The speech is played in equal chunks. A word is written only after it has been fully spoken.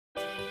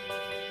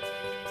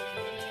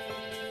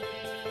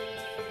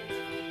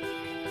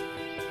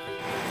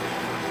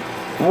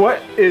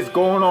What is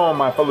going on,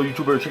 my fellow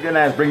YouTuber Chicken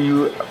Ass? Bring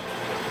you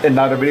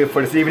another video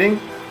for this evening.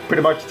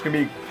 Pretty much it's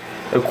gonna be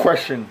a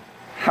question,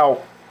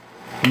 help,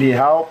 need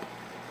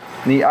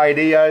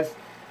ideas,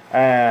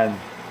 and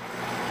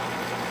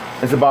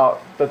it's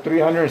about the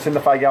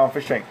 375 gallon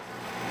fish tank.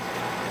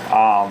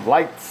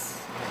 Lights,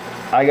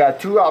 I got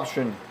two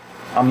options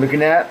I'm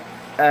looking at,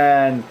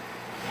 and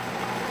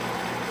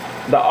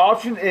the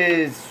option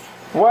is,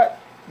 what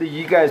do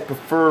you guys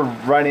prefer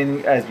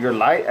running as your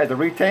light, as a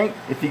reef tank?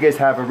 If you guys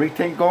have a reef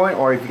tank going,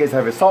 or if you guys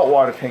have a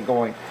saltwater tank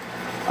going,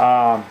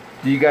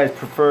 do you guys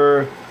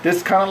prefer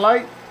this kind of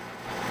light,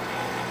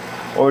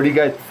 or do you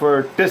guys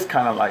prefer this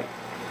kind of light?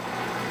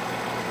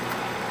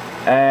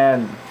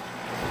 And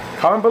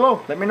comment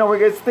below, let me know what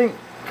you guys think,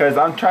 because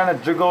I'm trying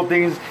to juggle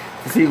things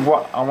to see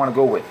what I want to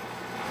go with.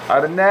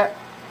 Other than that,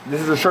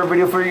 this is a short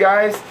video for you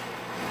guys.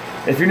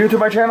 If you're new to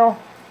my channel,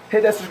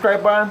 hit that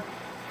subscribe button.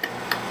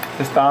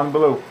 It's down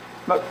below.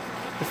 Look,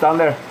 it's down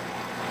there.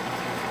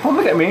 Oh,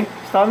 look at me.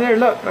 It's down there.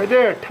 Look, right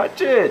there. Touch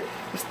it.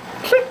 Just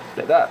click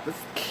like that. Just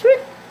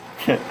click.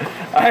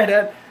 Alright,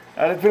 then.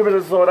 That's pretty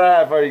much what I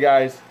have for you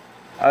guys.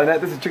 Other than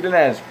that, this is Chicken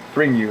Ass.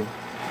 Bring you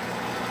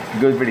a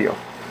good video.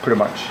 Pretty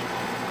much.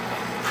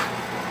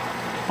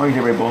 What do you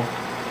think, Red Bull?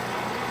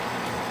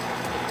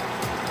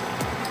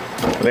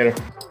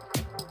 Later.